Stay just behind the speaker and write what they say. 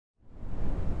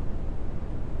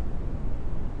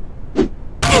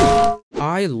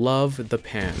I love the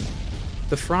pan.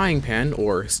 The frying pan,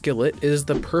 or skillet, is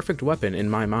the perfect weapon in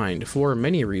my mind for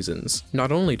many reasons.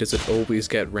 Not only does it always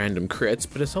get random crits,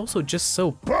 but it's also just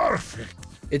so perfect.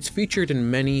 It's featured in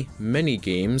many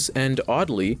games, and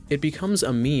oddly, it becomes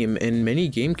a meme in many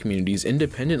game communities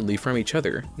independently from each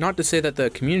other. Not to say that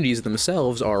the communities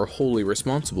themselves are wholly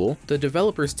responsible, the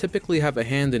developers typically have a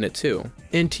hand in it too.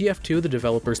 In TF2, the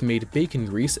developers made bacon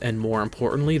grease and, more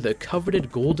importantly, the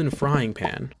coveted golden frying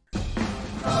pan.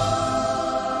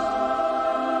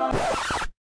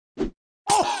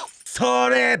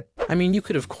 I mean, you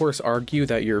could of course argue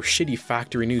that your shitty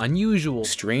factory new unusual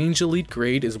strange elite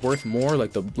grade is worth more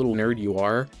like the little nerd you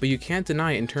are, but you can't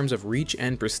deny in terms of reach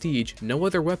and prestige, no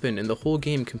other weapon in the whole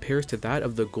game compares to that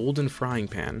of the golden frying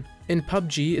pan. In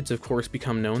PUBG, it's of course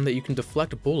become known that you can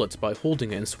deflect bullets by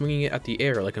holding it and swinging it at the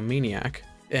air like a maniac.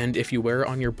 And if you wear it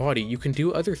on your body, you can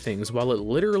do other things while it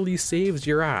literally saves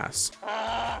your ass.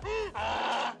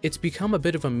 It's become a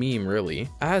bit of a meme really,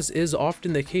 as is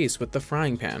often the case with the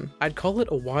frying pan. I'd call it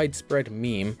a widespread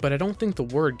meme, but I don't think the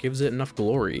word gives it enough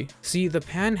glory. See, the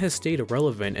pan has stayed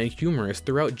relevant and humorous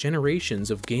throughout generations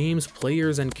of games,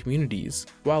 players, and communities.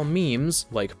 While memes,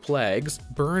 like plagues,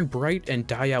 burn bright and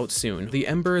die out soon, the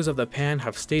embers of the pan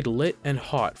have stayed lit and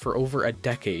hot for over a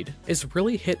decade. It's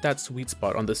really hit that sweet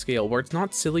spot on the scale where it's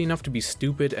not silly enough to be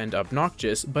stupid and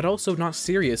obnoxious, but also not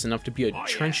serious enough to be a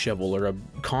trench shovel or a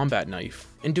combat knife.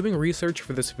 In doing research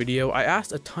for this video, I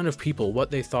asked a ton of people what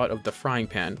they thought of the frying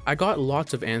pan. I got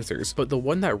lots of answers, but the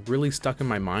one that really stuck in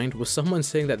my mind was someone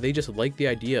saying that they just like the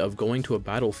idea of going to a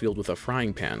battlefield with a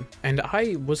frying pan. And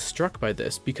I was struck by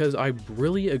this because I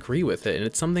really agree with it, and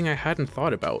it's something I hadn't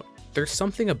thought about. There's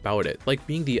something about it, like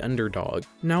being the underdog.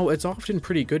 Now, it's often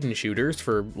pretty good in shooters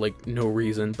for, like, no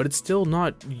reason, but it's still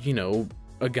not, you know,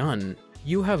 a gun.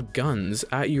 You have guns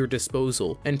at your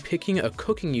disposal, and picking a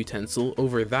cooking utensil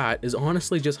over that is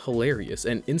honestly just hilarious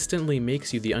and instantly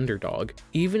makes you the underdog.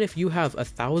 Even if you have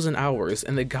 1,000 hours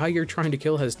and the guy you're trying to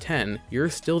kill has 10, you're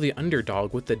still the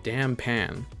underdog with the damn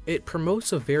pan. It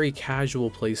promotes a very casual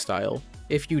playstyle.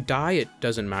 If you die, it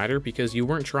doesn't matter because you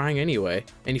weren't trying anyway,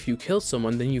 and if you kill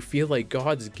someone, then you feel like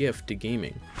God's gift to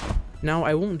gaming. Now,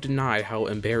 I won't deny how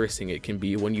embarrassing it can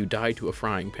be when you die to a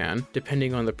frying pan.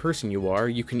 Depending on the person you are,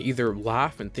 you can either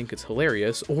laugh and think it's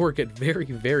hilarious, or get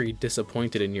very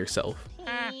disappointed in yourself.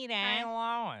 Hey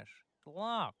Lois,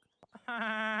 look.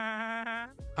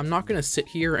 I'm not gonna sit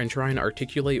here and try and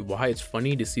articulate why it's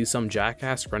funny to see some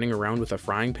jackass running around with a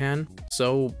frying pan,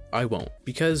 so I won't,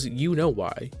 because you know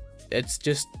why. It's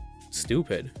just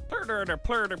stupid.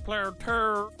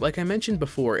 Like I mentioned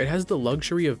before, it has the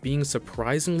luxury of being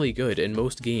surprisingly good in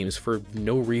most games for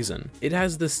no reason. It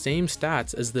has the same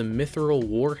stats as the Mithril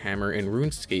Warhammer in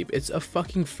RuneScape. It's a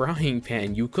fucking frying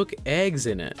pan, you cook eggs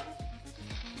in it.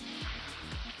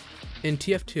 In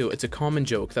TF2, it's a common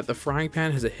joke that the frying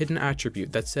pan has a hidden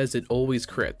attribute that says it always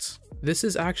crits. This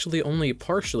is actually only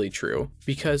partially true,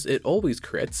 because it always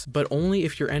crits, but only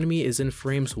if your enemy is in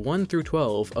frames 1 through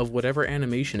 12 of whatever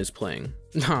animation is playing.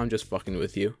 Nah, I'm just fucking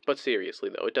with you. But seriously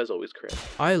though, it does always crit.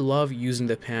 I love using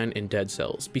the pan in Dead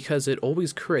Cells, because it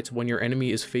always crits when your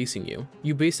enemy is facing you.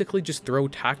 You basically just throw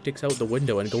tactics out the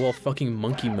window and go all fucking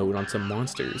monkey mode on some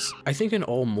monsters. I think in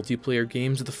all multiplayer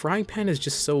games, the frying pan is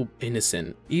just so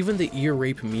innocent. Even the ear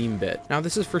rape meme bit. Now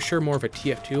this is for sure more of a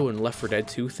TF2 and Left 4 Dead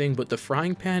 2 thing, but the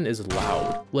frying pan is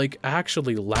loud. Like,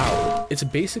 actually loud. It's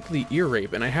basically ear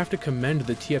rape, and I have to commend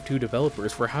the TF2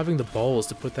 developers for having the balls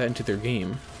to put that into their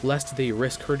game, lest they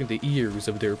risk hurting the ears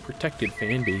of their protected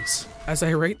fanbase. As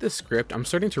I write this script, I'm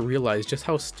starting to realize just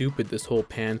how stupid this whole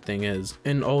pan thing is,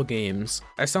 in all games.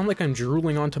 I sound like I'm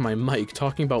drooling onto my mic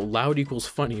talking about loud equals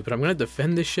funny, but I'm gonna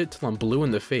defend this shit till I'm blue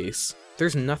in the face.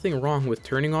 There's nothing wrong with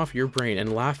turning off your brain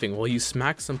and laughing while you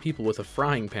smack some people with a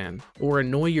frying pan, or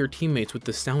annoy your teammates with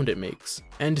the sound it makes.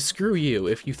 And screw you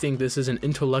if you think this isn't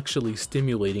intellectually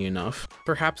stimulating enough.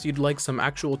 Perhaps you'd like some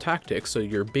actual tactics so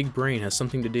your big brain has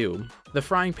something to do. The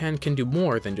frying pan can do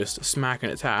more than just smack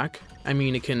and attack. I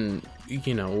mean, it can,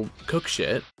 you know, cook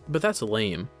shit. But that's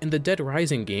lame. In the Dead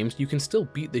Rising games, you can still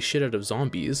beat the shit out of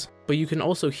zombies, but you can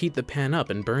also heat the pan up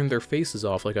and burn their faces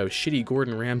off like a shitty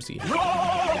Gordon Ramsay.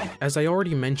 As I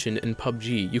already mentioned in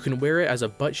PUBG, you can wear it as a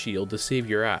butt shield to save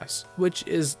your ass, which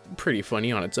is pretty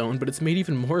funny on its own, but it's made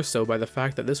even more so by the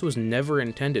fact that this was never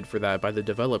intended for that by the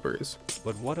developers.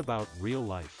 But what about real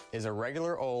life? Is a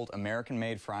regular old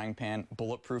American-made frying pan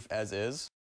bulletproof as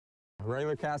is?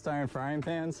 Regular cast iron frying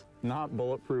pans, not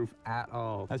bulletproof at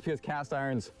all. That's because cast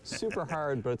iron's super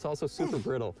hard, but it's also super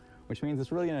brittle, which means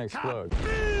it's really gonna explode.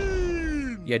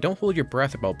 Yeah, don't hold your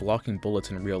breath about blocking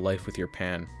bullets in real life with your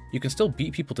pan. You can still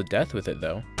beat people to death with it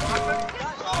though.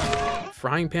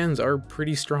 frying pans are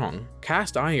pretty strong.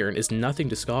 Cast iron is nothing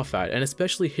to scoff at, and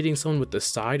especially hitting someone with the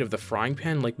side of the frying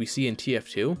pan like we see in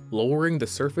TF2, lowering the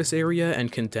surface area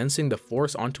and condensing the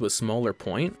force onto a smaller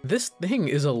point. This thing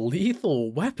is a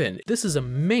lethal weapon. This is a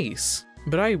mace.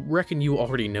 But I reckon you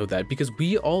already know that because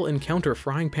we all encounter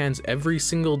frying pans every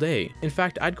single day. In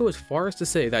fact, I'd go as far as to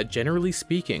say that generally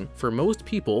speaking, for most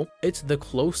people, it's the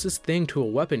closest thing to a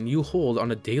weapon you hold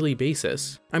on a daily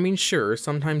basis. I mean, sure,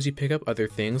 sometimes you pick up other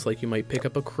things, like you might pick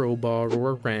up a crowbar or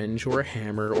a wrench or a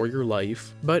hammer or your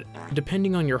life, but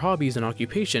depending on your hobbies and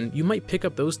occupation, you might pick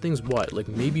up those things like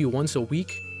maybe once a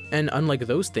week? And unlike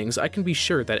those things, I can be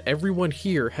sure that everyone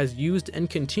here has used and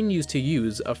continues to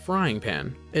use a frying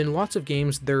pan. In lots of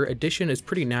games, their addition is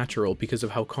pretty natural because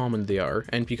of how common they are,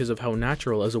 and because of how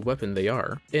natural as a weapon they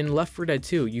are. In Left 4 Dead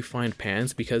 2, you find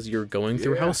pans because you're going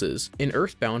through houses. In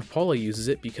Earthbound, Paula uses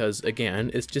it because,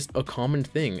 again, it's just a common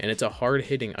thing and it's a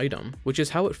hard-hitting item, which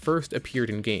is how it first appeared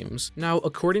in games. Now,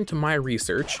 according to my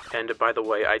research, and by the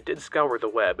way, I did scour the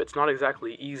web, it's not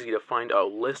exactly easy to find a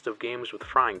list of games with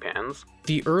frying pans.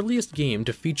 The earliest game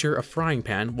to feature a frying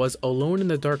pan was Alone in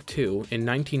the Dark 2 in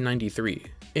 1993.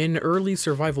 An early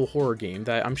survival horror game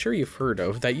that I'm sure you've heard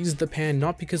of that used the pan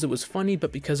not because it was funny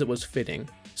but because it was fitting.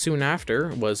 Soon after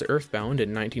was Earthbound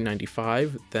in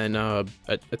 1995, then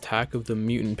Attack of the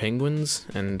Mutant Penguins,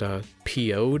 and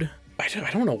POed. I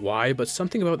don't know why, but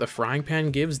something about the frying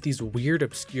pan gives these weird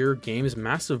obscure games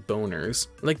massive boners.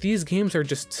 Like, these games are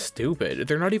just stupid.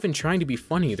 They're not even trying to be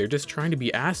funny, they're just trying to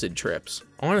be acid trips.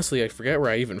 Honestly, I forget where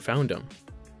I even found them.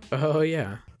 Oh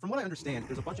yeah. From what I understand,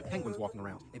 there's a bunch of penguins walking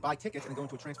around. They buy tickets and they go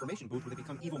into a transformation booth where they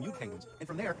become evil mute penguins. And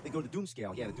from there, they go to the doom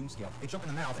scale. Yeah, the doom scale. They jump in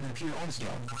the mouth and then appear on the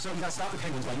scale. So you gotta stop the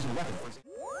penguins by using a weapon.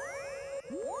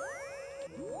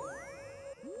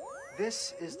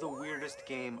 This is the weirdest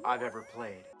game I've ever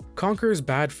played. Conker's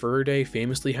Bad Fur Day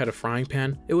famously had a frying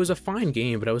pan. It was a fine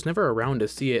game, but I was never around to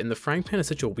see it, and the frying pan is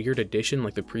such a weird addition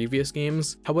like the previous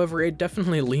games. However, it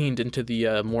definitely leaned into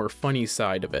the more funny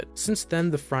side of it. Since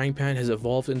then, the frying pan has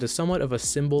evolved into somewhat of a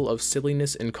symbol of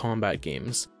silliness in combat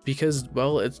games. Because,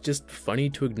 well, it's just funny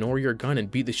to ignore your gun and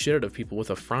beat the shit out of people with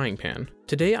a frying pan.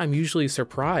 Today, I'm usually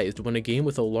surprised when a game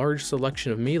with a large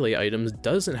selection of melee items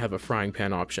doesn't have a frying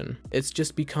pan option. It's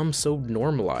just become so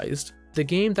normalized. The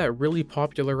game that really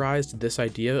popularized this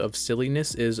idea of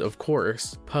silliness is, of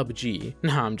course, PUBG.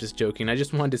 Nah, I'm just joking. I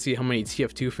just wanted to see how many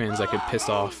TF2 fans I could piss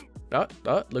off. Look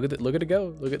at it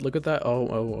go. Look at that.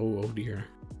 Oh dear.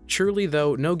 Truly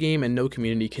though, no game and no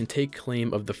community can take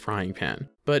claim of the frying pan.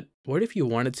 But what if you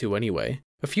wanted to anyway?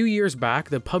 A few years back,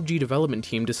 the PUBG development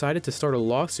team decided to start a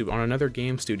lawsuit on another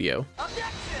game studio.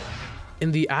 Objection!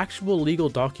 In the actual legal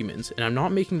documents, and I'm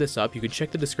not making this up, you can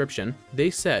check the description, they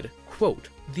said, quote,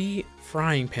 "The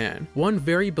frying pan, one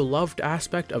very beloved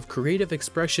aspect of creative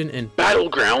expression in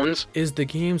Battlegrounds, is the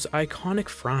game's iconic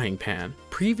frying pan.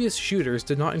 Previous shooters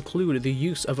did not include the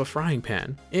use of a frying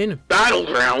pan. In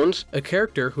Battlegrounds, a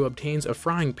character who obtains a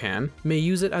frying pan may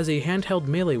use it as a handheld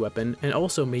melee weapon and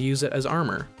also may use it as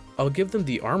armor." I'll give them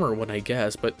the armor one, I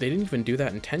guess, but they didn't even do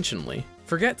that intentionally.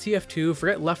 Forget TF2,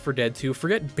 forget Left 4 Dead 2,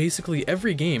 forget basically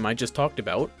every game I just talked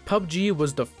about. PUBG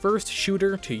was the first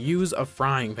shooter to use a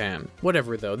frying pan.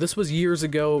 Whatever though, this was years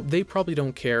ago, they probably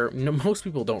don't care, no, most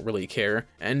people don't really care.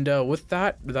 And with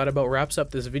that about wraps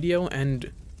up this video,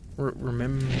 and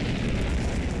remember...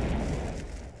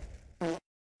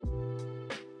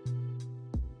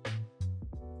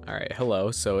 Alright,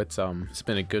 hello, so it's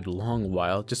been a good long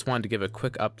while. Just wanted to give a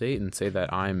quick update and say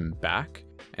that I'm back.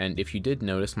 And if you did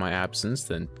notice my absence,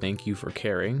 then thank you for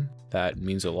caring. That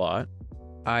means a lot.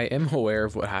 I am aware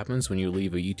of what happens when you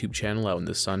leave a YouTube channel out in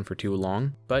the sun for too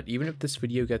long, but even if this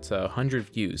video gets 100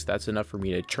 views, that's enough for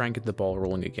me to try and get the ball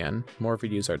rolling again. More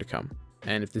videos are to come.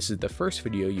 And if this is the first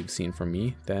video you've seen from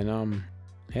me, then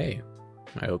hey,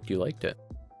 I hope you liked it.